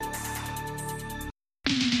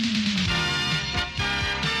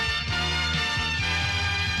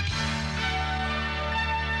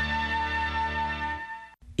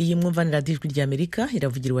iyi mwumvanira ijwi rya Amerika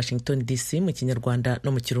iravugira Washington DC mu Kinyarwanda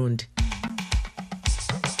no mu Kirundi.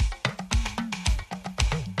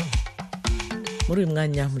 Muri uyu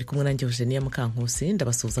mwanya muri kumwe nanjye Yordaniya Mukankusi,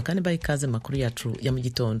 ndabasuhuza kandi baha ikaze makuru yacu ya mu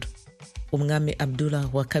gitondo. Umwami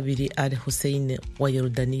Abdullah wa kabiri Al Hussein wa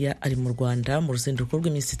Yordaniya ari mu Rwanda mu ruzinduko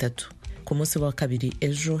rw'iminsi 3. Ku munsi wa kabiri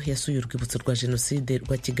ejo yasuye urwibutso rwa Jenoside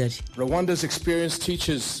rwa Kigali. Rwanda's experience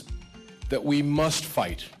teaches that we must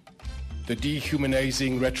fight the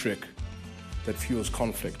dehumanizing rhetoric that fuels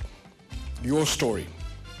conflict. Your story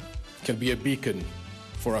can be a beacon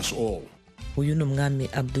for us all. Uyu ni Umwami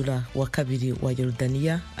Abdullah wa kabiri wa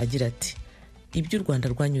Yordaniya agira ati, ibyo u Rwanda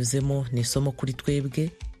rwanyuzemo ni isomo kuri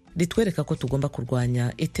twebwe ritwereka ko tugomba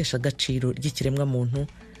kurwanya itesha agaciro ry'ikiremwa muntu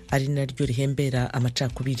ari naryo rihembera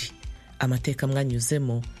amacakubiri. Amateka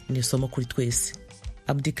mwanyuzemo ni isomo kuri twese.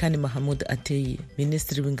 Abdiqani Mohamoud Ateye,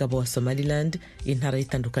 minisitiri w'ingabo wa Somaliland, intara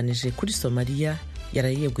yitandukanyije kuri Somaliya,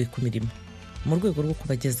 yeguye ku mirimo mu rwego rwo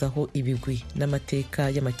kubagezaho ibigwi n'amateka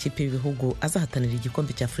y'amakipe y'ibihugu azahatanira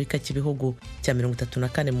igikombe cya Afurika cy'ibihugu cya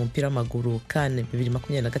 34 mu mpira w'amaguru CAN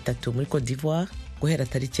 2023 muri Côte d'Ivoire guhera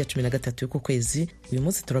tariki ya 13 y'uku kwezi. Uyu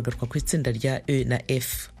munsi turagaruka ku itsinda rya E na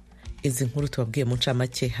F. Izi nkuru tubabwiye mu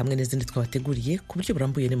ncamake hamwe n'izindi twabateguriye ku buryo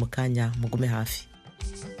burambuye ni mu kanya, mugume hafi.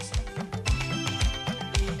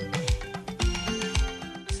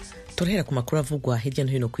 Turahera ku makuru avugwa hirya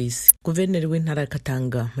no hino ku isi. Guverineri w'intara ya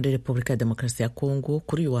Katanga muri Repubulika ya Demokarasi ya Kongo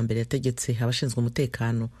kuri uyu wa mbere yategetse abashinzwe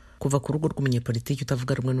umutekano kuva ku rugo rw'umunyepolitiki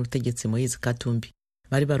utavuga rumwe n'ubutegetsi Moise Katumbi.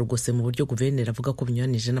 Bari barugose mu buryo guverineri avuga ko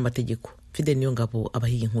binyuranije n'amategeko. Fide niyo ngabo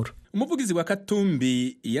abahiye inkuru. Umuvugizi wa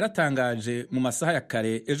Katumbi yaratangaje mu masaha ya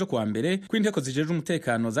kare ejo kuwa mbere ko inteko zijeje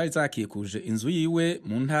umutekano zari zakikuje inzu yiwe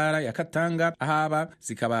mu ntara ya Katanga, ahaba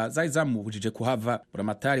zikaba zari zamubujije kuhava.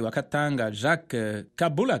 Buramatari wa Katanga Jacques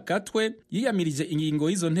Kabula Katwe yiyamirije ingingo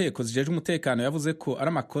y'izo nteko zijeje umutekano, yavuze ko ari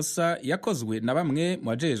amakosa yakozwe na bamwe mu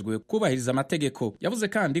bajejwe kubahiriza amategeko. Yavuze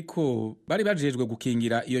kandi ko bari bajejwe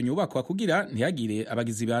gukingira iyo nyubako kugira ntihagire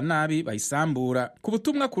abagizi ba nabi bayisambura. Ku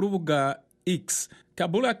butumwa ku rubuga X,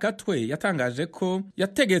 Kabula Katwe yatangaje ko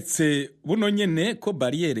yategetse buno nyene ko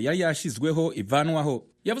barriere yari yashizweho ivanwaho.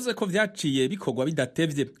 Yavuze ko vyaciye bikorwa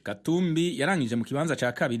bidatevye. Katumbi yarangije mu kibanza ca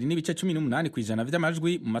kabiri n'ibice 18%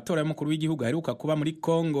 vy'amajwi mu matora y'umukuru w'igihugu aheruka kuba muri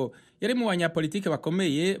Kongo. Yari mu banyapolitike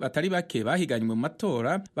bakomeye batari bake bahiganywe mu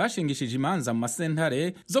matora bashingishije imanza mu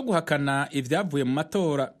masentare zo guhakana ivyavuye mu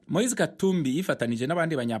matora. Moise Katumbi yifatanije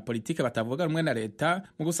n'abandi banyapolitike batavuga rumwe na leta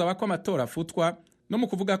mu gusaba ko amatora afutwa no mu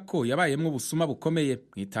kuvuga ko yabayemwo ubusuma bukomeye.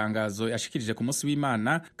 Mu itangazo yashikirije ku munsi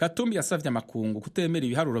w'Imana, Katumbi yasavye amakungu kutemera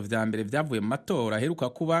ibiharuro vya mbere vyavuye mu matora aheruka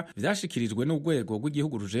kuba vyashikirijwe n'urwego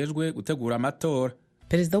rw'igihugu rujejwe gutegura amatora.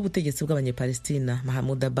 Perezida w'ubutegetsi bw'abanyepalestina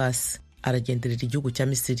Mahmoud Abbas aragenderera igihugu cya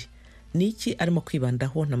Misiri. Niki arimo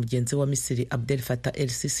kwibandaho na mugenzi wa Misiri Abdel Fattah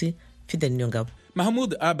el-Sisi? Fide niyo ngabo.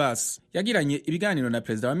 Mahmoud Abbas yagiranye ibiganiro na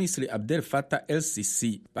perezida wa Misiri Abdel Fattah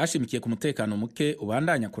el-Sisi bashimikiye ku mutekano muke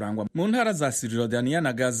ubandanya kurangwa mu ntara za Yordaniya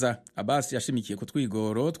na Gaza. Abbas yashimikiye ku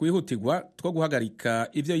twigoro twihutirwa two guhagarika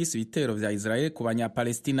ivyo yise ibitero vya Israel ku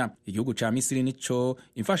banyapalestina. Igihugu ca Misiri nico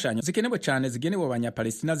imfashanyo zikenewe cyane zigenewe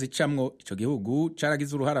abanyapalestina zicamwo. Ico gihugu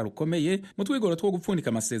caragize uruhara rukomeye mu twigoro two gupfundika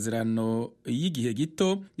amasezerano y'igihe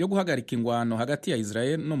gito yo guhagarika ingwano hagati ya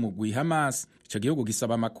Israel no mugwi Hamas. Ico gihugu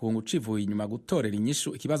gisaba amakungu civuye inyuma gutorera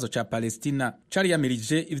inyishu ikibazo ca Palestina. Cari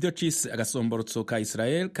yamirije ivyo cise agasomborotso ka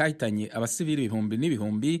Israel kahitanye abasivili ibihumbi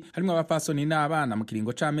n'ibihumbi harimwo abapfasoni n'abana mu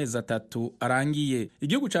kiringo c'amezi 3 arangiye.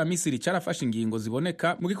 Igihugu ca Misiri carafashe ingingo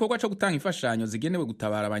ziboneka mu gikorwa co gutanga imfashanyo zigenewe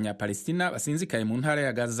gutabara abanyapalestina basinzikaye mu ntara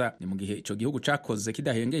ya Gaza. Ni mu gihe ico gihugu cakoze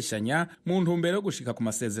kidahengeshanya mu ntumbero yo gushika ku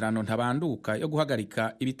masezerano ntabanduka yo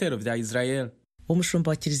guhagarika ibitero vya Israel. Umushumba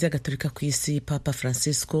wa Kiriziya Gatorika kw'isi Papa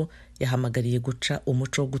Fransisiko yahamagariye guca,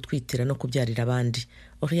 umuco, gutwitira no kubyarira abandi.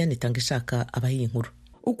 Oriane Itangishaka abahiye inkuru.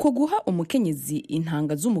 Uko guha umukenyezi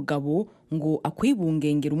intanga z'umugabo ngo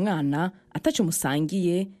akwibungengera umwana ataco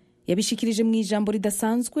musangiye, yabishikirije mu ijambo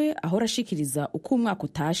ridasanzwe aho rashikiriza uko umwaka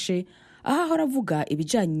utashe, aho aravuga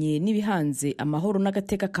ibijanye n'ibihanze amahoro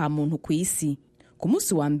n'agateka ka muntu kw'isi. Ku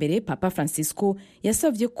munsi wa mbere Papa Fransisiko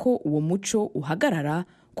yasavye ko uwo muco uhagarara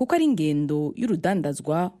kuko ari ingendo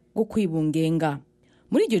y'urudandazwa rwo kwibungenga.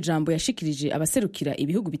 Muri iryo jambo yashikirije abaserukira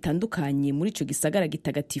ibihugu bitandukanye muri ico gisagara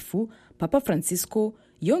gitagatifu, Papa Fransisiko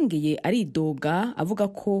yongeye aridoga avuga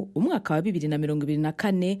ko umwaka wa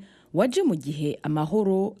 2024 waje mu gihe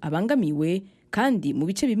amahoro abangamiwe kandi mu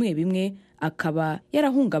bice bimwe bimwe akaba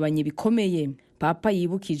yarahungabanye bikomeye. Papa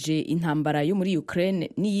yibukije intambara yo muri Ukraine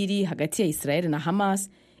n'iyiri hagati ya Israel na Hamas,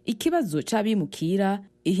 ikibazo c'abimukira,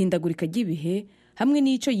 ihindagurika ry'ibihe hamwe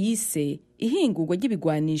n'ico yise ihingurwa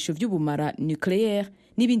ry'ibigwanisho vy'ubumara nucleaire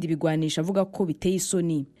n'ibindi bigwanisha avuga ko biteye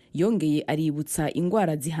isoni. Yongeye aributsa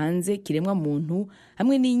ingwara zihanze kiremwa muntu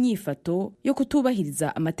hamwe n'inyifato yo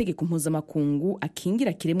kutubahiriza amategeko mpuzamakungu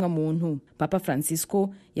akingira kiremwa muntu. Papa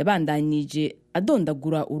Fransisiko yabandanije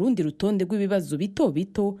adondagura urundi rutonde rw'ibibazo bito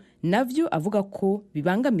bito navyo avuga ko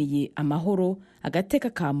bibangamiye amahoro, agateka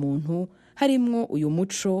ka muntu, harimwo uyu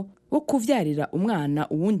muco wo kuvyarira umwana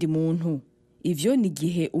uwundi muntu. Ivyo ni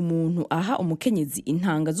gihe umuntu aha umukenyezi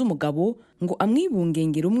intanga z'umugabo ngo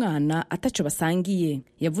amwibungengera umwana ataco basangiye.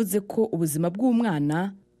 Yavuze ko ubuzima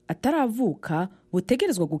bw'umwana ataravuka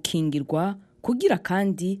butegerezwa gukingirwa kugira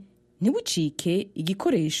kandi ntibucike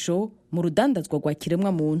igikoresho mu rudandazwa rwa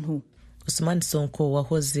kiremwa muntu. Usman Sonko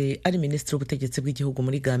wahoze ari minisitiri w'ubutegetsi bw'igihugu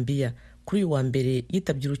muri Gambia kuri uyu wa mbere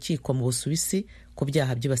yitabye urukiko mu Busuwisi ku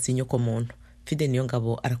byaha byibasiye inyoko muntu. Fide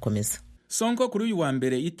Niyongabo arakomeza. Sonko kuri uyu wa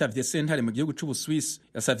mbere yitavye sentare mu gihugu c'Ubuswisi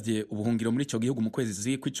yasavye ubuhungiro muri ico gihugu mu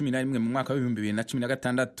kwezi kwa 11 mu mwaka wa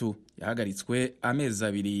 2016. Yahagaritswe amezi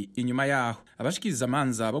abiri inyuma yaho. Abashikiriza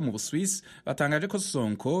amanza bo mu Buswisi batangaje ko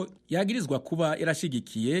Sonko yagirizwa kuba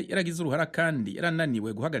yarashigikiye yaragize uruhara kandi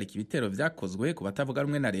yarananiwe guhagarika ibitero vyakozwe ku batavuga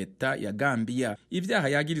rumwe na leta ya Gambia. Ivyaha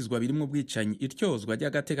yagirizwa birimwo ubwicanyi, iryozwa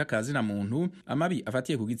ry'agateka kazina muntu, amabi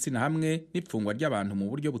afatiye ku gitsina hamwe n'ipfungwa ry'abantu mu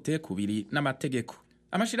buryo butekubiri n'amategeko.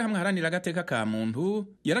 Amashirahamwe haranira agateka ka muntu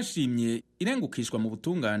yarashimye irengukishwa mu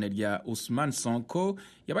butungane rya Usman Sonko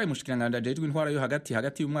yabaye umushikiranganje ajejwe intwara yo hagati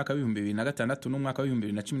y'umwaka wa 2006 n'umwaka wa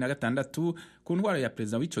 2016 ku ntwara ya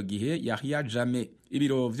perezida w'ico gihe Yahya Jammeh.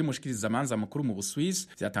 Ibiro vy'umushikiriza amanza mukuru mu Buswisi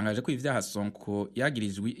vyatangaje ko ivyaha Sonko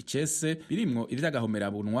yagirijwe icese birimwo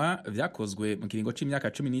ivy'agahomerabunwa vyakozwe mu kiringo c'imyaka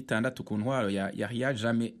 16 ku ntwaro ya Yahya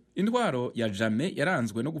Jammeh. Indwaro ya Jammeh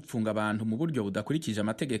yaranzwe no gupfunga abantu mu buryo budakurikije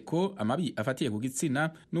amategeko, amabi afatiye ku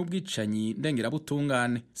gitsina n'ubwicanyi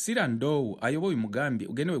ndengerabutungane. Sirandow ayoboye umugambi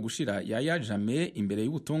ugenewe gushira Yahya Jammeh imbere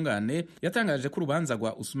y'ubutungane yatangaje ko urubanza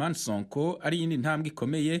rwa Usman Sonko ari indi ntambwe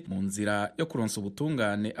ikomeye mu nzira yo kuronsa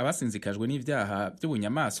ubutungane abasinzikajwe n'ivyaha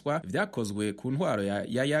by'ubunyamaswa vyakozwe ku ntwaro ya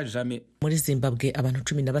Yahya Jammeh. Muri Zimbabwe abantu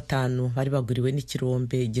 15 bari baguriwe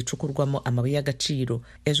n'ikirombe gicukurwamo amabuye y'agaciro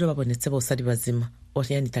ejo babonetse bose ari bazima.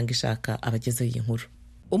 Oriane Itangishaka abagezeho iyi nkuru.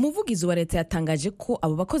 Umuvugizi wa leta yatangaje ko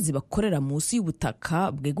abo bakozi bakorera munsi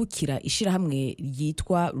y'ubutaka bwegukira ishirahamwe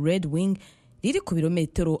ryitwa Red Wing riri ku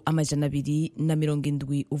birometero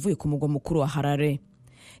 270 uvuye ku mugwa mukuru wa Harare.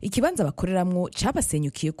 Ikibanza bakoreramwo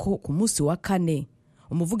cabasenyukiye ko ku munsi wa kane.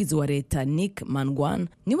 Umuvugizi wa leta Nick Mangwan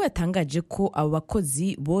niwe yatangaje ko abo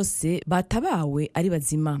bakozi bose batabawe ari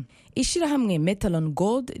bazima. Ishirahamwe Metalon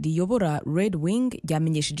Gold riyobora Red Wing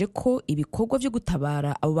ryamenyesheje ko ibikorwa vyo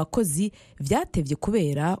gutabara abo bakozi vyatevye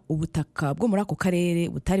kubera ubutaka bwo muri ako karere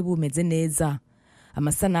butari bumeze neza.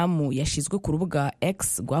 Amasanamu yashizwe ku rubuga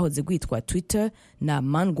X rwahoze rwitwa Twitter na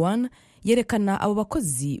Mangwan yerekana abo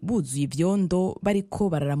bakozi buzuye ivyondo bariko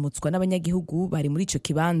bararamutswa n'abanyagihugu bari muri ico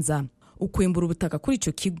kibanza. Ukwimbura ubutaka kuri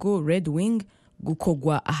ico kigo Red Wing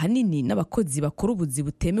gukogwa ahanini n'abakozi bakora ubuzi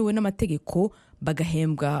butemewe n'amategeko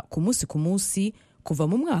bagahembwa ku munsi kuva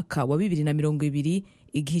mu mwaka wa 2020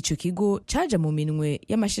 igihe ico kigo caje mu minwe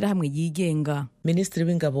y'amashirahamwe yigenga. Minisitiri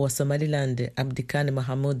w'ingabo wa Somaliland Abdiqani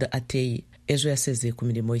Mohamoud Ateye ejo yasezeye ku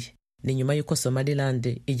mirimo ye. Ni nyuma yuko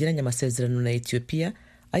Somaliland igiranye amasezerano na Ethiopia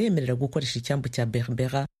ayemerera gukoresha icyambu cya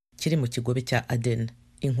Berbera kiri mu kigobe cya Aden.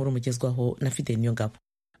 Inkuru mugezwaho na Fide Niyongabo.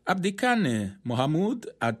 Abdiqani Mohamoud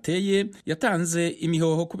Ateye yatanze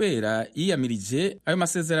imihoho kubera yiyamirije ayo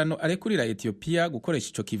masezerano arekurira Ethiopia gukoresha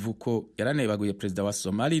ico kivuko. Yaranebaguye perezida wa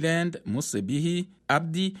Somaliland Musa Bihi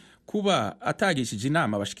Abdi kuba atagishije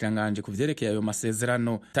inama abashikiranganje kuvyerekeye ayo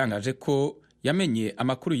masezerano. Tangaje ko yamenye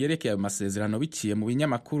amakuru yerekeye ayo masezerano biciye mu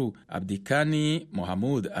binyamakuru. Abdiqani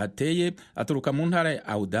Mohamoud Ateye aturuka mu ntara ya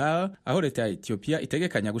Audar aho leta ya Ethiopia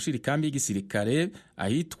itegekanya gushira ikambi y'igisirikare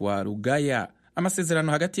ahitwa Rugaya.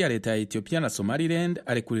 Amasezerano hagati ya leta ya Ethiopia na Somaliland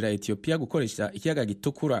arekurira Ethiopia gukoresha ikiyaga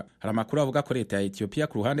gitukura. Hari amakuru avuga ko leta ya Ethiopia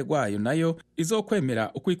ku ruhande rwayo nayo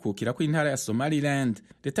izokwemera ukwikukira kw'intara ya Somaliland.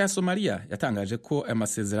 Leta ya Somaliya yatangaje ko aya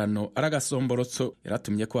masezerano aragasomborotso.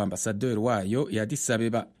 Yaratumye ko ambasaderi wayo ya Addis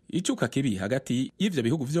Abeba. Icuka kibi hagati y'ivyo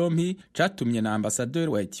bihugu vyompi catumye na ambasaderi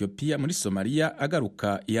wa Ethiopia muri Somaliya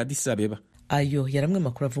agaruka i Addis Abeba. Ayo yaramwe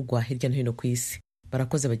makuru avugwa hirya no hino ku isi.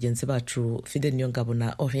 Barakoze bagenzi bacu Fide Niyongabo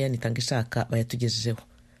na Oriane Itangishaka bayatugejejeho.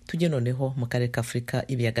 Tujye noneho mu karere ka Afrika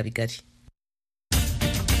ibiyaga bigari.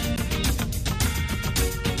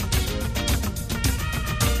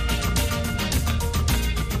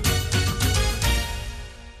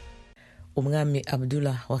 Umwami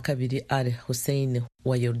Abdullah wa kabiri Al-Hussein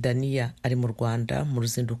wa Yordaniya ari mu Rwanda mu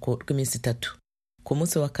ruzinduko rw'iminsi 3. Ku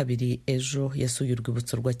munsi wa kabiri ejo yasuye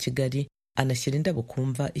urwibutso rwa Kigali anashyira indabo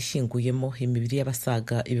kumva ishyinguyemo imibiri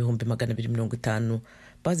y'abasaga 250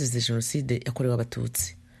 bazize jenoside yakorewe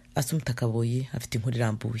abatutsi. Asumta Kaboyi afite inkuru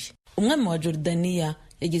irambuye. Umwami wa Yordaniya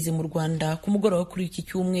yageze mu Rwanda ku mugoroba kuri iki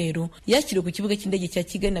cyumweru, yakiriwe ku kibuga cy'indege cya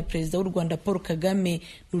Kigali na Perezida w'u Rwanda Paul Kagame.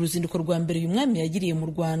 Ni uruzinduko rwa mbere uyu mwami yagiriye mu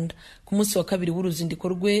Rwanda. Ku munsi wa kabiri w'uruzinduko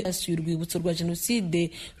rwe asuye urwibutso rwa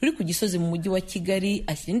jenoside ruri ku Gisozi mu mujyi wa Kigali,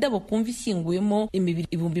 ashyira indabo ku mva ishyinguyemo imibiri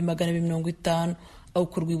 250. Aho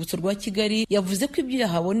ku rwibutso rwa Kigali yavuze ko ibyo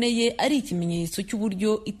yahaboneye ari ikimenyetso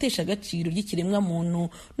cy'uburyo itesha agaciro ry'ikiremwa muntu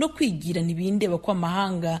no kwigira ntibindeba ko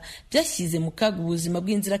amahanga byashyize mu kaga ubuzima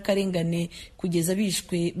bw'inzirakarengane kugeza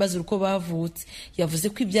bishwe bazira uko bavutse. Yavuze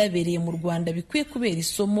ko ibyabereye mu Rwanda bikwiye kubera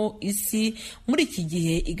isomo isi muri iki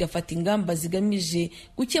gihe, igafata ingamba zigamije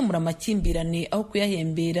gukemura amakimbirane aho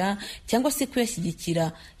kuyahembera cyangwa se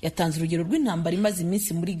kuyashyigikira. Yatanze urugero rw'intambara imaze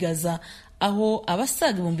iminsi muri Gaza, aho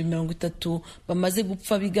abasaga 30,000 bamaze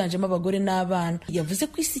gupfa biganjemo abagore n'abana. Yavuze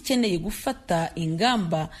ko isi ikeneye gufata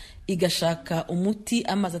ingamba igashaka umuti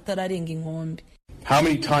amazi atararenga inkombe.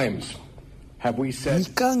 Ni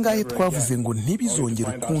kangahe twavuze ngo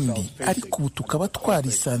ntibizongere ukundi, ariko ubu tukaba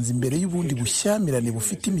twarisanze imbere y'ubundi bushyamirane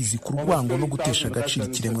bufite imizi ku rwango no gutesha agaciro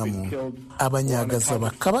ikiremwa muntu. Abanyagaza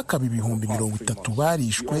bakabakaba 30,000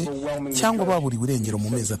 barishwe cyangwa baburiwe irengero mu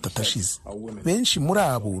mezi 3 ashize. Benshi muri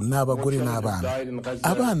abo ni abagore n'abana.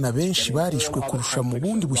 Abana benshi barishwe kurusha mu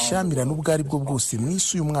bundi bushyamirane ubwo ari bwo bwose mu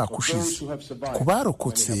isi uyu mwaka ushize. Ku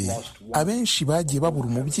barokotse, abenshi bagiye babura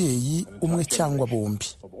umubyeyi umwe cyangwa bombi.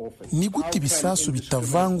 Ni gute ibisasu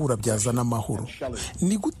bitavangura byazana amahoro?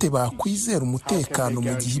 Ni gute bakwizera umutekano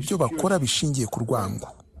mu gihe ibyo bakora bishingiye ku rwango?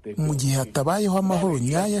 Mu gihe hatabayeho amahoro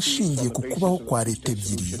nyayo ashingiye ku kubaho kwa leta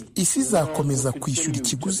ebyiri, isi izakomeza kwishyura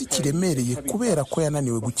ikiguzi kiremereye kubera ko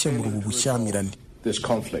yananiwe gukemura ubu bushyamirane.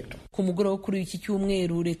 Ku mugoroba kuri iki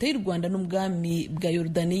cyumweru, leta y'u Rwanda n'Umwami bwa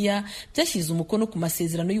Yordaniya byashyize umukono ku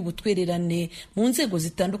masezerano y'ubutwererane mu nzego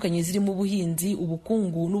zitandukanye zirimo ubuhinzi,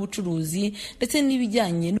 ubukungu n'ubucuruzi ndetse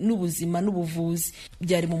n'ibijyanye n'ubuzima n'ubuvuzi.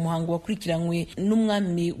 Byari mu muhango wakurikiranywe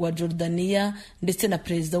n'Umwami wa Yordaniya ndetse na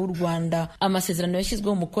Perezida w'u Rwanda. Amasezerano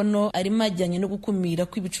yashyizweho umukono arimo ajyanye no gukumira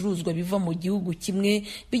ko ibicuruzwa biva mu gihugu kimwe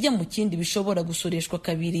bijya mu kindi bishobora gusoreshwa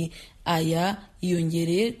kabiri. Aya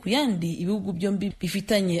yiyongereye ku yandi ibihugu byombi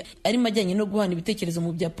bifitanye, arimo ajyanye no guhana ibitekerezo mu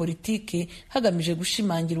bya politike hagamije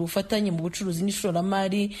gushimangira ubufatanye mu bucuruzi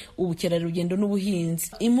n'ishoramari, ubukerarugendo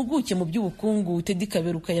n'ubuhinzi. Impuguke mu by'ubukungu Teddy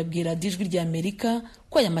Kaberuka yabwira Ijwi ry'Amerika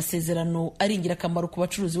ko aya masezerano ari ingirakamaro ku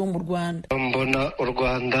bacuruzi bo mu Rwanda. Mbona u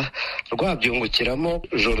Rwanda rwabyungukiramo.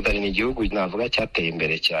 Jordan ni igihugu navuga cyateye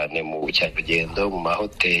imbere cyane mu bukerarugendo, mu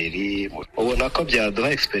mahoteli. Ubona ko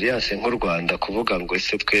byaduha experience nk'u Rwanda kuvuga ngo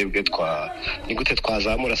ese twebwe ni gute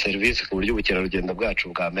twazamura serivisi ku buryo ubukerarugendo bwacu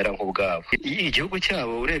bwamera nk'ubwabo. Igihugu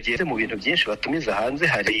cyabo urebye mu bintu byinshi batumiza hanze,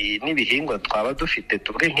 hari n'ibihingwa twaba dufite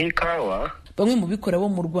tuvuge nk'ikawa. Bamwe mu bikora bo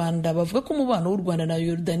mu Rwanda bavuga ko umubano w'u Rwanda na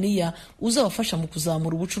Yordaniya uzabafasha mu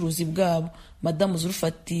kuzamura ubucuruzi bwabo. Madamu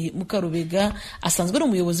Zulfati Mukarubega asanzwe ari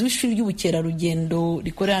umuyobozi w'ishuri ry'ubukerarugendo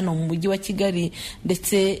rikorera hano mu mujyi wa Kigali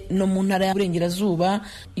ndetse no mu ntara y'Uburengerazuba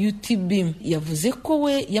UTB. Yavuze ko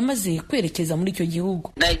we yamaze kwerekeza muri icyo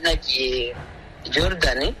gihugu. Nagiye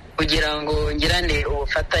Jordan kugira ngo ngirane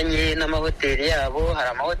ubufatanye n'amahoteli yabo. Hari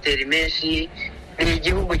amahoteli menshi. Ni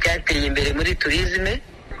igihugu cyateye imbere muri tourisme.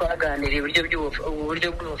 Twaganiriye uburyo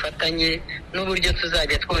bw'ubufatanye n'uburyo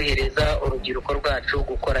tuzajya twohereza urubyiruko rwacu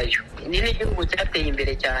gukorayo. Ni n'igihugu cyateye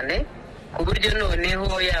imbere cyane ku buryo noneho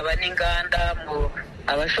yaba n'inganda mu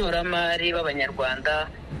abashoramari b'Abanyarwanda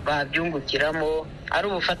babyungukiramo, ari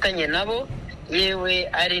ubufatanye nabo, yewe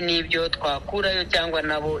ari n'ibyo twakurayo cyangwa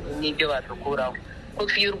nabo n'ibyo badukuraho.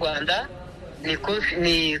 Kofi y'u Rwanda ni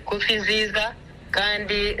kofi nziza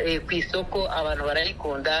kandi ku isoko abantu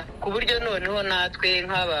barayikunda, ku buryo noneho natwe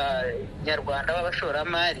nk'Abanyarwanda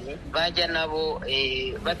b'abashoramari bajya nabo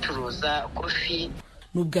bacuruza kofi.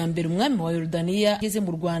 Ni ubwa mbere umwami wa Yordaniya ageze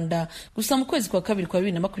mu Rwanda, gusa mu kwezi kwa kabiri kwa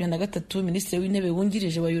 2023 minisitiri w'intebe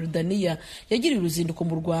wungirije wa Yordaniya yagiriye uruzinduko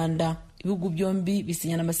mu Rwanda. Ibihugu byombi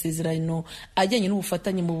bisinyana amasezerano ajyanye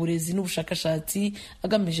n'ubufatanye mu burezi n'ubushakashatsi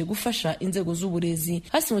agamije gufasha inzego z'uburezi.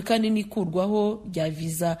 Hasinywe kandi n'ikurwaho rya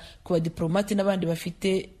viza ku badiplomate n'abandi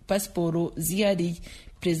bafite pasiporo zihariye.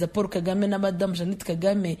 Perezida Paul Kagame na Madamu Jeannette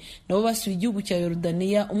Kagame nabo basuye igihugu cya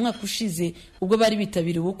Yordaniya umwaka ushize ubwo bari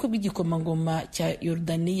bitabiriye ubukwe bw'igikomangoma cya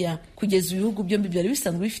Yordaniya. Kugeza ibihugu byombi byari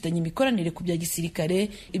bisanzwe bifitanye imikoranire ku bya gisirikare,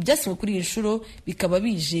 ibyasinywe kuri iyi nshuro bikaba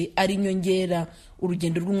bije ari inyongera.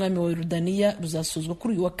 Urugendo rw'umwami wa Yordaniya ruzasozwa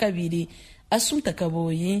kuri uyu wa kabiri. Asumta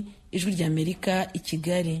Kaboyi, Ijwi ry'Amerika, i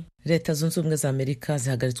Kigali. Leta Zunze Ubumwe za Amerika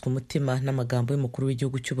zihagaritswe umutima n'amagambo y'umukuru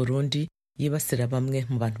w'igihugu cy'u Burundi yibasira bamwe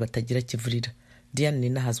mu bantu batagira kivurira. Diane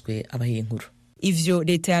Ninahazwe abahiye inkuru. Ivyo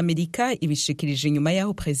leta ya Amerika ibishikirije inyuma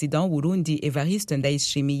yaho President w'Uburundi Evariste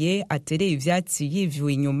Ndayishimiye atereye ivyatsi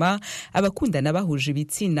yivuye inyuma abakundana bahuje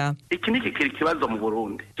ibitsina. Iki ni kikiri kibazo mu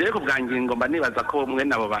Burundi. Je kubwangira ngomba nibaza ko mwe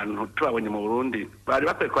nabo bantu tubabonye mu Burundi bari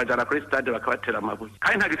bakwiye kwajana kuri stade bakabatera amabuye.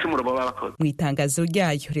 Kandi nta gicumuro baba bakoze. Mu itangazo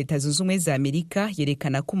ryayo leta zunze ubumwe za Amerika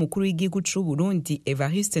yerekana ko umukuru w'igihugu c'u Burundi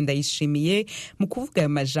Evariste Ndayishimiye mu kuvuga ayo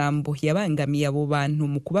majambo yabangamiye abo bantu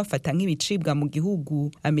mu kubafata nk'ibicibwa mu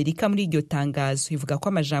gihugu. Amerika muri iryo tangazo ivuga ko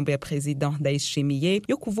amajambo ya President Ndayishimiye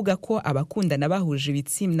yo kuvuga ko abakundana bahuje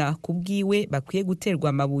ibitsina kubwiwe bakwiye guterwa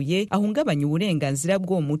amabuye ahungabanya uburenganzira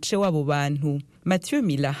bw'uwo muce w'abo bantu. Mathieu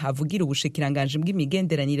Mila avugira ubushikiranganje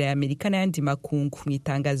bw'imigenderanire ya Amerika n'ayandi makungu mu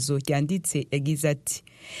itangazo ryanditse yagize ati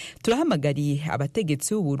turahamagariye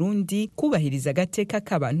abategetsi b'u Burundi kubahiriza agateka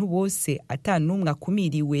k'abantu bose atanumwe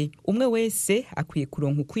akumiriwe. Umwe wese akwiye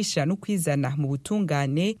kuronka ukwishira no kwizana mu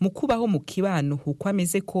butungane mu kubaho mu kibano uko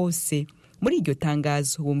ameze kose. Muri iryo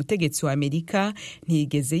tangazo uwo mutegetsi wa Amerika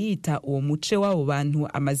ntiyigeze yita uwo muce w'abo bantu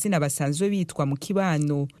amazina basanzwe bitwa mu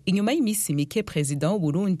kibano. Inyuma y'imisi mike President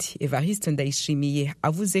w'Uburundi Evariste Ndayishimiye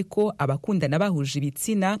avuze ko abakundana bahuje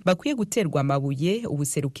ibitsina bakwiye guterwa amabuye,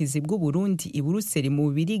 ubuserukizi bw'u Burundi i Buruseli mu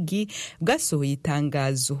Bubirigi bwasohoye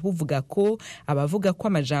itangazo buvuga ko abavuga ko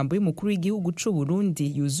amajambo y'umukuru w'igihugu c'u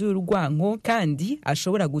Burundi yuzuye urwanko kandi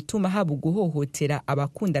ashobora gutuma haba guhohotera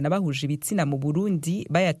abakundana bahuje ibitsina mu Burundi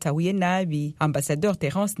bayatahuye nabi. Ambassadeur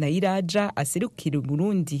Terence Nayiraja aserukira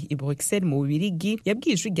Burundi i Bruxelles mu Bubirigi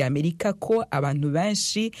yabwiye ijwi rya Amerika ko abantu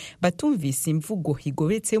benshi batumvise imvugo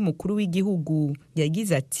igobetse y'umukuru w'igihugu.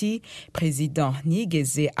 Yagize ati President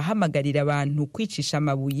ntiyigeze ahamagarira abantu kwicisha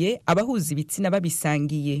amabuye abahuza ibitsina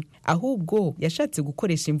babisangiye, ahubwo yashatse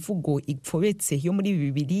gukoresha imvugo ipfobetse yo muri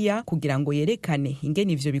Bibiliya kugira ngo yerekane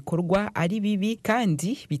ingene ivyo bikorwa ari bibi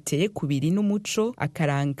kandi biteye kubiri n'umuco,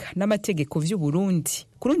 akaranga n'amategeko vy'u Burundi.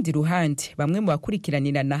 Kurundi ruhande bamwe mu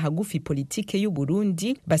bakurikiranirana hagufi politike y'u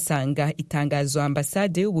Burundi basanga itangazo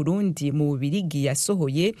ambasade y'u Burundi mu Bubirigi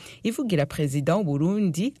yasohoye ivugira President w'u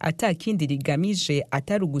Burundi atakindi rigamije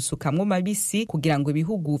atari ugusukamwo mabisi kugira ngo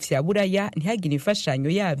ibihugu vya Buraya ntihagire imfashanyo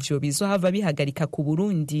yavyo bizohava bihagarika ku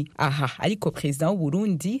Burundi. Aha ariko President w'u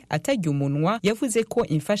Burundi atarya umunwa yavuze ko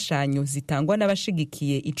imfashanyo zitangwa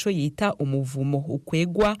n'abashigikiye ico yita umuvumo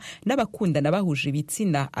ukwegwa n'abakundana bahuje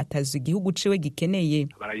ibitsina atazi igihugu ciwe gikeneye.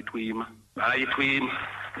 Barayitwima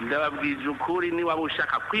ndababwije ukuri ni waba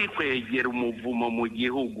ushaka kwikwegera umuvumo mu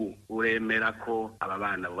gihugu uremera ko aba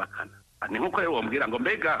bana bubakana. Ni nkuko rero wombwira ngo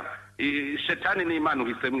mbega shetani n'Imana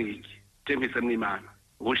ubisemwe iki tembisemwe Imana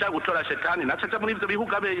ushaka gutora shetani nacaca muri ivyo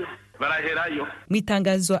bihugu abeyo baraherayo. Mu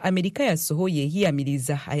itangazo Amerika yasohoye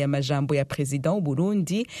yiyamiriza aya majambo ya President w'u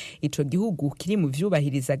Burundi, ico gihugu kiri mu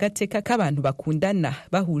vyubahiriza agateka k'abantu bakundana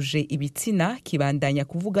bahuje ibitsina kibandanya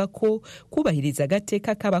kuvuga ko kubahiriza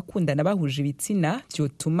agateka k'abakundana bahuje ibitsina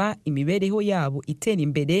vyotuma imibereho yabo itera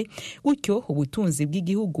imbere, gutyo ubutunzi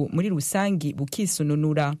bw'igihugu muri rusangi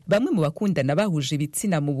bukisununura. Bamwe mu bakundana bahuje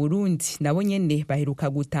ibitsina mu Burundi nabo nyene baheruka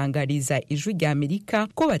gutangariza ijwi rya Amerika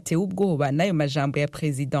ko batewe ubwoba n'ayo majambo ya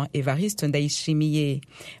President Evariste Ndayishimiye.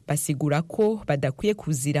 Basigura ko badakwiye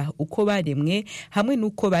kuzira uko baremwe hamwe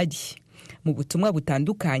n'uko bari. Mu butumwa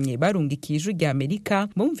butandukanye barungikiye ijwi rya Amerika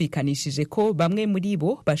bumvikanishije ko bamwe muri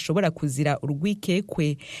bo bashobora kuzira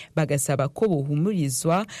urwikekwe, bagasaba ko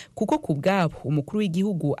bohumurizwa kuko ku bwabo umukuru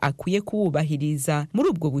w'igihugu akwiye kububahiriza. Muri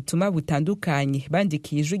ubwo butumwa butandukanye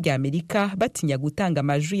bandikiye ijwi rya Amerika batinya gutanga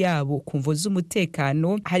amajwi yabo ku mvo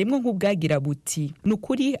z'umutekano, harimo nk'ubwagira buti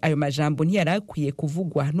nukuri ayo majambo ntiyarakwiye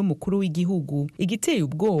kuvugwa n'umukuru w'igihugu. Igiteye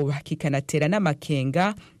ubwoba kikanatera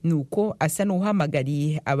n'amakenga nuko asa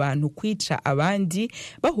n'uhamagariye abantu kwica abandi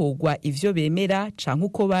bahogwa ivyo bemera canke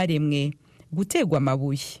uko baremwe, gutegwa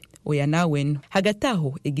amabuye oya nawe. Hagati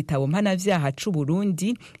aho igitabo mpanavyaha c'u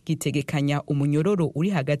Burundi gitegekanya umunyororo uri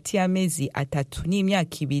hagati y'amezi 3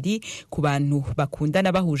 n'imyaka 2 ku bantu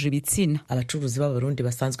bakundana bahuje ibitsina. Abacuruzi b'Abarundi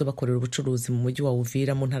basanzwe bakorera ubucuruzi mu mujyi wa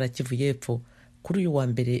Uvira mu ntara Kivu y'Epfo kuri uyu wa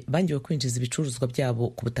mbere bangiwe kwinjiza ibicuruzwa byabo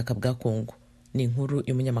ku butaka bwa Kongo. Ni inkuru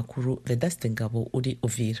y'umunyamakuru Vedaste Ngabo uri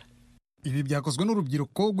Uvira. Ibi byakozwe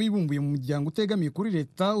n'urubyiruko rwibumbuye mu muryango utegamiye kuri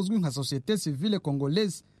leta uzwi nka Société Civile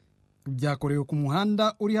Congolaise, byakorewe ku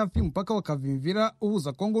muhanda uri hafi y'umupaka wa Kavimvira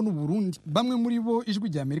uhuza Kongo n'u Burundi. Bamwe muri bo ijwi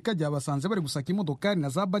rya Amerika ryabasanze bari gusaka imodokari na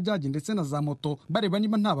za bajaji ndetse na za moto bareba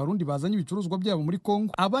niba nta Barundi bazanye ibicuruzwa byabo muri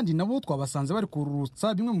Kongo. Abandi nabo twabasanze bari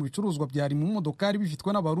kururutsa bimwe mu bicuruzwa byari mu modokari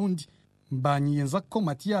bifitwe n'Abarundi. Mbanyiyenza ko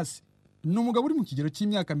Mathias n'umugabo uri mu kigero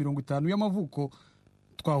cy'imyaka 50 y'amavuko,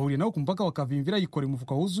 twahuriye nawe ku mpaka wa Kavimvira yikoreye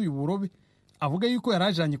umufuka wuzuye uburobe, avuga yuko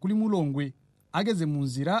yarajanye kuri Mulongwe. Ageze mu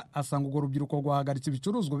nzira asanga urwo rubyiruko rwahagaritse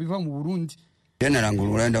ibicuruzwa biva mu Burundi.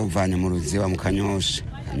 Narangurura ndavanye mu Ruziba mu Kanyosha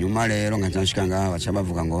nyuma rero nkacanshika ngaha baca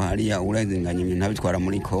bavuga ngo hariya urenganya ibintu abitwara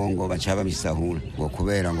muri Kongo baca babisahura ngo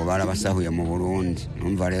kubera ngo barabasahuye mu Burundi.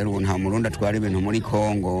 Numva rero nta Murundi atwara ibintu muri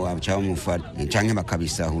Kongo abaca bamufata canke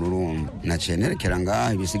bakabisahura urumva. Naciye nerekera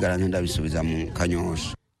ngaha ibisigaranye ndabisubiza mu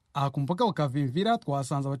Kanyosha. Aha ku mupaka wa Kavimvira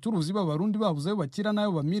twasanze abacuruzi b'abarundi babuze ayo bakira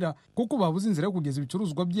n'ayo bamira kuko babuze inzira yo kugeza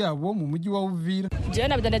ibicuruzwa byabo mu mujyi wa Uvira. Jewe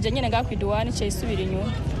nabidandaje nyene ngaha kw'iduwani cyo isubira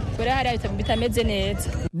inyuma kubera hariya bitameze neza.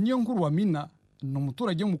 Niyo nkuru wa Mina ni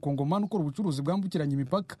umuturage w'umukongomani ukora ubucuruzi bwambukiranya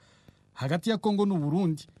imipaka hagati ya Kongo n'u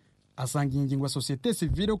Burundi. Asanga ingingo ya societe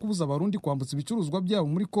civile yo kubuza abarundi kwambutsa ibicuruzwa byabo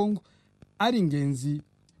muri Kongo ari ingenzi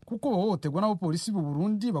kuko bahohoterwa n'abapolisi b'u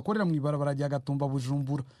Burundi bakorera mu ibarabara rya Gatumba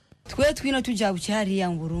Bujumbura. Twe twino tuja bucyariya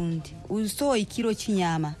mu Burundi usohoye ikiro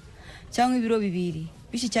cy'inyama cyangwa ibiro 2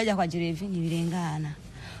 bishi cyajya kwa Jerevi ntibirengana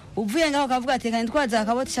uvuye ngaho kavuga atekanye twaza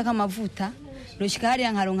akaboti shaka amavuta roshikari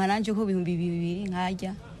yankaronka nanje ko 200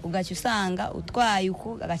 nkajya ugaca usanga utwaye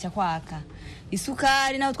uko agaca kwaka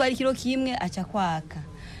isukari naho twari ikiro kimwe aca kwaka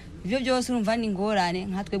ivyo byose urumva ni ngorane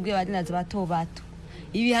nkatwe bwe badinaza bato bato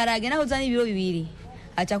ibiharage naho uzana ibiro 2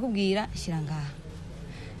 aca kubwira shirangaha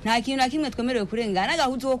nta kintu na kimwe twemerewe kurengana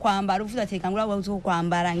gahuzo wo kwambara uvuze atekangura gahuzo wo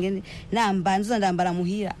kwambara ngende nambanza ndambara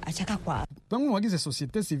muhira acaka kwa. Bamwe wagize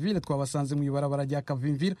societe civile twabasanze mu ibarabara rya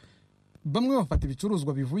Kavimvira bamwe bafata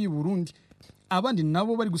ibicuruzwa bivuye i Burundi abandi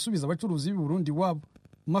nabo bari gusubiza abacuruzi b'i Burundi wabo.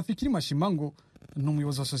 Mafikiri Mashimango ni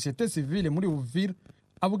umuyobozi wa societe civile muri Uvira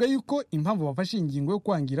avuga yuko impamvu bafashe ingingo yo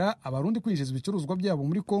kwangira abarundi kwinjiza ibicuruzwa byabo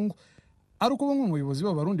muri Kongo ari uko bamwe mu bayobozi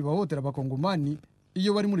b'abarundi bahotera abakongomani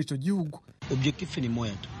iyo bari muri ico gihugu. Objectif ni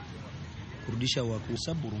moya tu kurudisha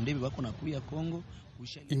wakusa Burundi bako na kuya Kongo.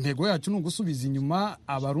 Intego yacu ni ugusubiza inyuma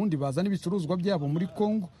abarundi bazana ibicuruzwa byabo muri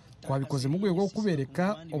Kongo. Twabikoze mu rwego rwo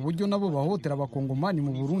kubereka uburyo nabo bahotera abakongomani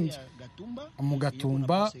mu Burundi. Mu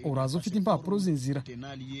Gatumba uraza ufite impapuro z'inzira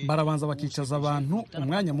barabanza bakicaza abantu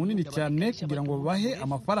umwanya munini cyane kugira ngo babahe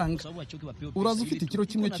amafaranga. Uraza ufite ikiro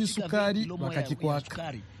kimwe cy'isukari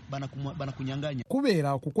bakakikwaka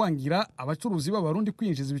kubera kukwangira abacuruzi b'abarundi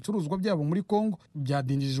kwinjiza ibicuruzwa byabo muri Kongo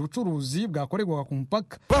byadinjije ubucuruzi bwakorerwaga ku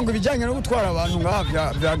mupaka. Bango bijyanye no gutwara abantu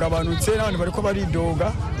ngaha byagabanutse n'abandi bariko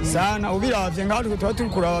baridoga sana ubiravye ngaho tuba turi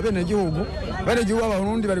kuraba bene gihugu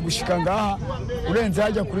b'abarundi bari gushika ngaha urenze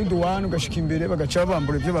hajya kuri duwani ugashika imbere bagaca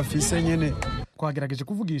bambura ibyo bafise nyene. Twagerageje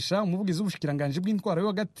kuvugisha umuvugizi w'ubushikiranganje bw'intwaro yo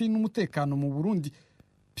hagati n'umutekano mu Burundi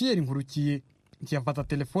Pierre Nkurukiye ntiyafata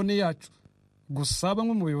telefone yacu. Gusa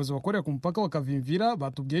bamwe mu bayobozi bakorera ku mupaka wa Kavimvira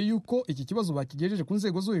batubwiye yuko iki kibazo bakigejeje ku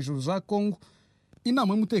nzego zo hejuru za Kongo.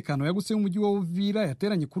 Inama y'umutekano yagutse y'umujyi wa Uvira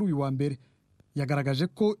yateranye kuri uyu wa mbere yagaragaje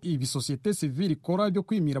ko ibi societe civile ikora byo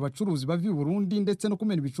kwimira abacuruzi bavi i Burundi ndetse no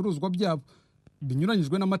kumena ibicuruzwa byabo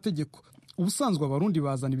binyuranyijwe n'amategeko. Ubusanzwe abarundi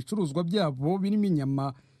bazana ibicuruzwa byabo birimo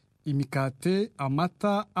inyama, imikate,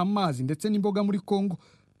 amata, amazi ndetse n'imboga muri Kongo.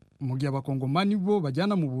 Mu gihe abakongomani bo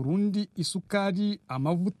bajyana mu Burundi isukari,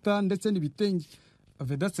 amavuta ndetse n'ibitenge.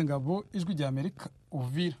 Vedatse Ngabo, Ijwi rya Amerika,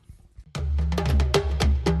 Uvira.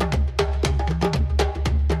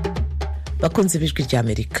 Bakunze b'Ijwi rya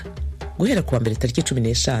Amerika, guhera kuwa mbere tariki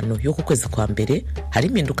 15 yo ku kwezi kwa mbere hari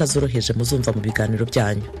impinduka zoroheje muzumva mu biganiro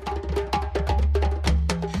byanyu.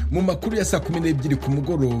 Mu makuru ya saa 12 ku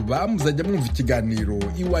mugoroba muzajya mwumva ikiganiro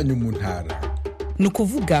iwanyu mu ntara.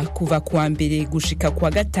 Nukuvuga kuva kuwa mbere gushika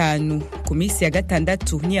kuwa gatanu ku minsi ya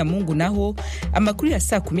gatandatu niya Mungu naho amakuru ya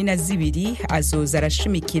saa 12 azoza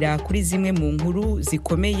arashimikira kuri zimwe mu nkuru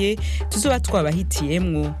zikomeye tuzoba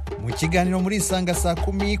twabahitiyemwo. Mu kiganiro muri Isanga saa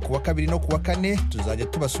 10 kuwa kabiri no kuwa kane tuzajya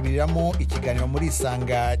tubasubiriramo ikiganiro muri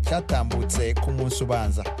Isanga cyatambutse ku munsi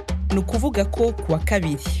ubanza. Nukuvuga ko kuwa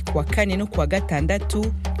kabiri, kuwa kane no kuwa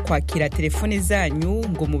gatandatu kwakira telefone zanyu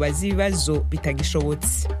ngo mubaze ibibazo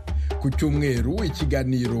bitagishobotse. Ku cyumweru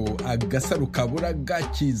ikiganiro agasaro kabura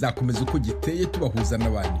gakizakomeza uko giteye tubahuza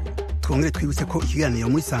n'abantu. Twongere twibutse ko ikiganiro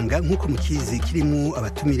muri Isanga nk'uko mukizi kirimo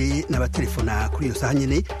abatumire n'abatelefona kuri iyo saha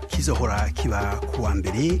nyene kizohora kiba kuwa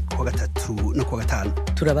mbere, kuwa gatatu no kuwa gatanu.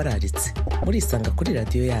 Turabararitse muri Isanga kuri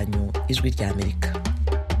radio yanyu Ijwi rya Amerika.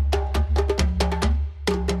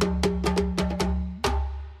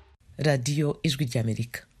 Radio Ijwi rya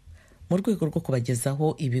Amerika mu rwego rwo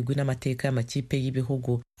kubagezaho ibigwi n'amateka y'amakipe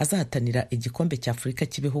y'ibihugu azahatanira igikombe cya Afurika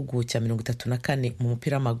cy'ibihugu cya 34 mu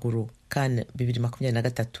mupira w'amaguru CAN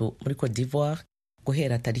 2023 muri Côte d'Ivoire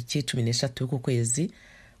guhera tariki 16 y'uku kwezi.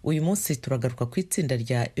 Uyu munsi turagaruka ku itsinda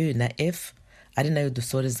rya E na F ari nayo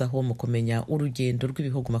dusorezaho mu kumenya urugendo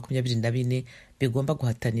rw'ibihugu 24 bigomba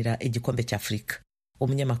guhatanira igikombe cya Afurika.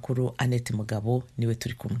 Umunyamakuru Annette Mugabo niwe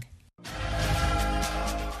turi kumwe.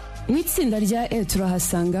 mu itsinda rya E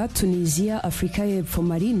turahasanga Tunisia, Afurika y'Epfo,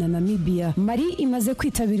 Mali na Namibia. Mali imaze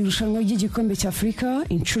kwitabira irushanwa ry'igikombe cya Afurika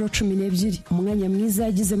inshuro 12. Umwanya mwiza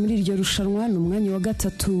yagize muri iryo rushanwa ni umwanya wa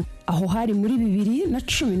gatatu, aho hari muri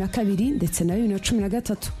 2012 ndetse na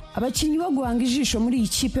 2013. Abakinnyi bo guhanga ijisho muri iyi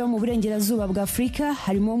kipe yo mu burengerazuba bwa Afurika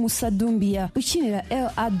harimo Musa Dumbia ukinira El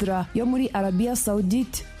Adra yo muri Arabia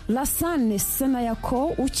Saudite, Lassane Senayako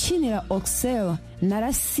ukinira Auxerre na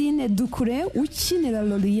Racine Dukure ukinira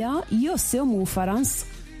Lorient yose yo mu Bufaransa.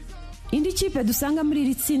 Indi kipe dusanga muri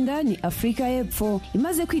iri tsinda ni Afurika y'Epfo,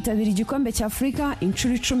 imaze kwitabira igikombe cya Afurika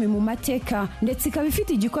inshuro 10 mu mateka, ndetse ikaba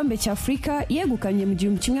ifite igikombe cya Afurika yegukanye mu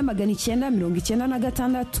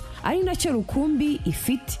 1996 ari nacyo rukumbi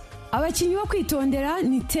ifite. Abakinnyi bo kwitondera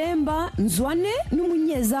ni Temba Nzwane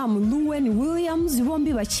n'umunyezamu Luwen Williams,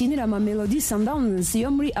 bombi bakinira Mamelodi Sundowns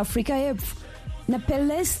yo muri Afurika y'Epfo, na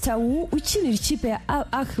Peles Tawu ukinira ikipe ya Al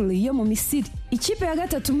Ahly yo mu Misiri. Ikipe ya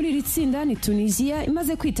gatatu muri iri tsinda ni Tunisia,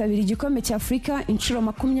 imaze kwitabira igikombe cya Afurika inshuro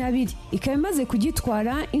 20, ikaba imaze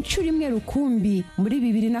kugitwara inshuro imwe rukumbi muri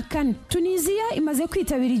 2004. Tunisia imaze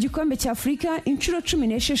kwitabira igikombe cya Afurika inshuro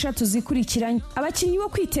 16 zikurikiranye. Abakinnyi bo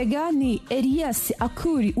kwitega ni Elias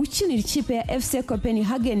Akuri ukinira ikipe ya FC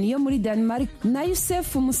Copenhagen yo muri Denmark, na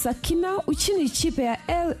Youssef Musakina ukinira ikipe ya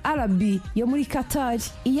El Arabi yo muri Qatar.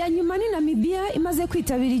 Iya nyuma ni Namibia, imaze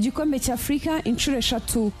kwitabira igikombe cya Afurika inshuro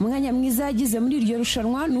 3. Umwanya mwiza yagize muri iryo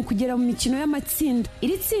rushanwa ni ukugera mu mikino y'amatsinda.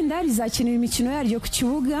 Iri tsinda rizakinira imikino yaryo ku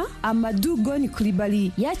kibuga Amadou Goni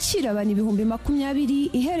Coulibaly yakira abantu 20,000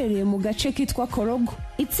 iherereye mu gace kitwa Korogo.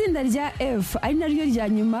 Itsinda rya F ari naryo rya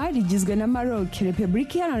nyuma rigizwe na Maroc,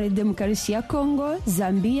 Repubulika Iharanira Demokarasi ya Kongo,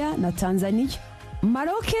 Zambia na Tanzania.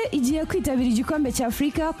 Maroc igiye kwitabira igikombe cya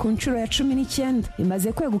Afurika ku nshuro ya 19,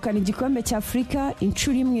 imaze kwegukana igikombe cya Afurika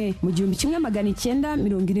inshuro imwe mu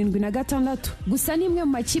 1976. Gusa ni imwe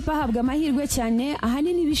mu makipe ahabwa amahirwe cyane,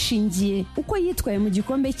 ahanini bishingiye uko yitwaye mu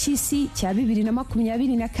gikombe cy'isi cya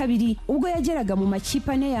 2022 ubwo yageraga mu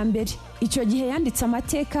makipe ane ya mbere. Icyo gihe yanditse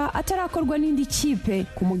amateka atarakorwa n'indi kipe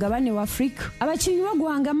ku mugabane wa Afurika. Abakinnyi bo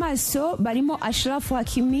guhanga amaso barimo Ashraf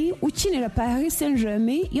Hakimi ukinira Paris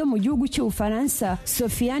Saint-Germain yo mu gihugu cy'Ubufaransa,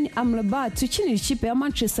 Sofiane Amrabat ukinira ikipe ya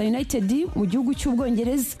Manchester United mu gihugu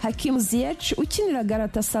cy'Ubwongereza, Hakim Ziyech ukinira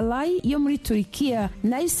Galatasaray yo muri Turkiya,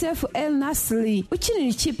 na Youssef El Nasri ukinira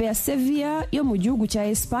ikipe ya Sevilla yo mu gihugu cya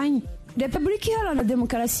Espagne. Repubulika Iharanira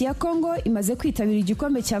Demokarasi ya Kongo imaze kwitabira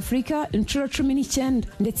igikombe cya Afurika inshuro 19,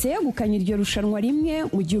 ndetse yegukanye iryo rushanwa rimwe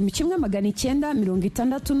mu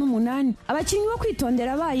 1968. Abakinnyi bo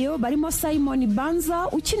kwitondera bayo barimo Simon Banza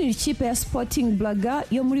ukinira ikipe ya Sporting Braga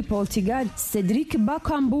yo muri Portugal, Cedric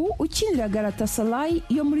Bakambu ukinira Galatasaray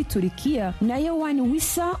yo muri Turkiya, na Yohan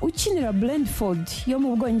Wissa ukinira Brentford yo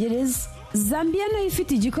mu Bwongereza. Zambia nayo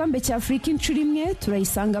ifite igikombe cya Afurika inshuro imwe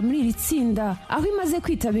turayisanga muri iri tsinda, aho imaze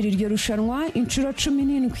kwitabira iryo rushanwa inshuro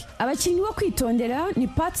 17. Abakinnyi bo kwitondera ni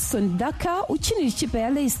Patson Daka ukinira ikipe ya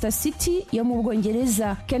Leicester City yo mu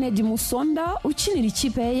Bwongereza, Kennedy Musonda ukinira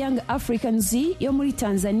ikipe ya Young Africans yo muri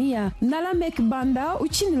Tanzania, na Lamek Banda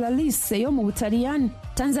ukinira Lille yo mu Butaliyani.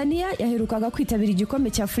 Tanzania yaherukaga kwitabira igikombe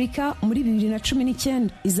cya Afurika muri 2019,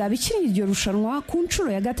 izaba ikinira iryo rushanwa ku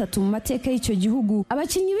nshuro ya gatatu mu mateka y'icyo gihugu.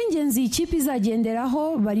 Abakinnyi b'ingenzi ikipe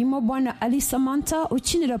izagenderaho barimo Bwana Ali Samanta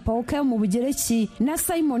ukinira PAOK yo mu Bugereki, na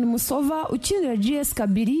Simon Musova ukinira GS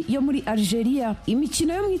Kabiri yo muri Algeria.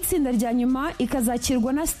 Imikino yo mu itsinda rya nyuma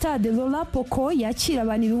ikazakirwa na Stade Lola Poko yakira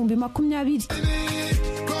abantu 20,000.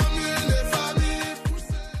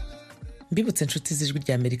 Mbibutse inshuti z'ijwi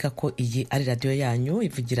rya Amerika ko iyi ari radio yanyu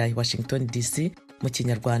ivugira i Washington DC mu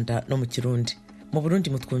Kinyarwanda no mu Kirundi. Mu Burundi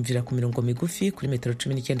mutwumvira ku mirongo migufi kuri metero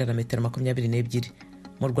 19 na metero 22.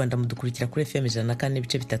 Mu Rwanda mudukurikira kuri FM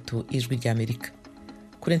 104.3 ijwi rya Amerika.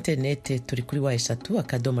 Kuri internet turi kuri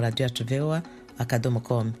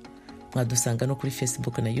wa@radio.voa.com. Mwadusanga no kuri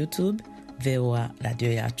Facebook na YouTube VOA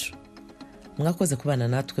Radio Yacu. Mwakoze kubana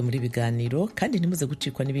natwe muri biganiro, kandi ntimuze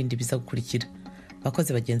gucikwa n'ibindi biza gukurikira.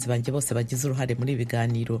 Bakoze bagenzi banjye bose bagize uruhare muri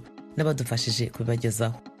biganiro n'abadufashije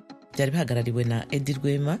kubibagezaho. Byari bihagarariwe na Edi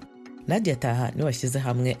Rwema, Nadia Taha niwe washyize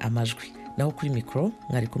hamwe amajwi, naho kuri mikro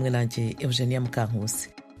mwari kumwe nanjye Eugenia Mukankusi.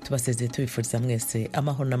 Tubasezeye tubifuriza mwese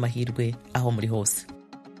amahoro n'amahirwe aho muri hose.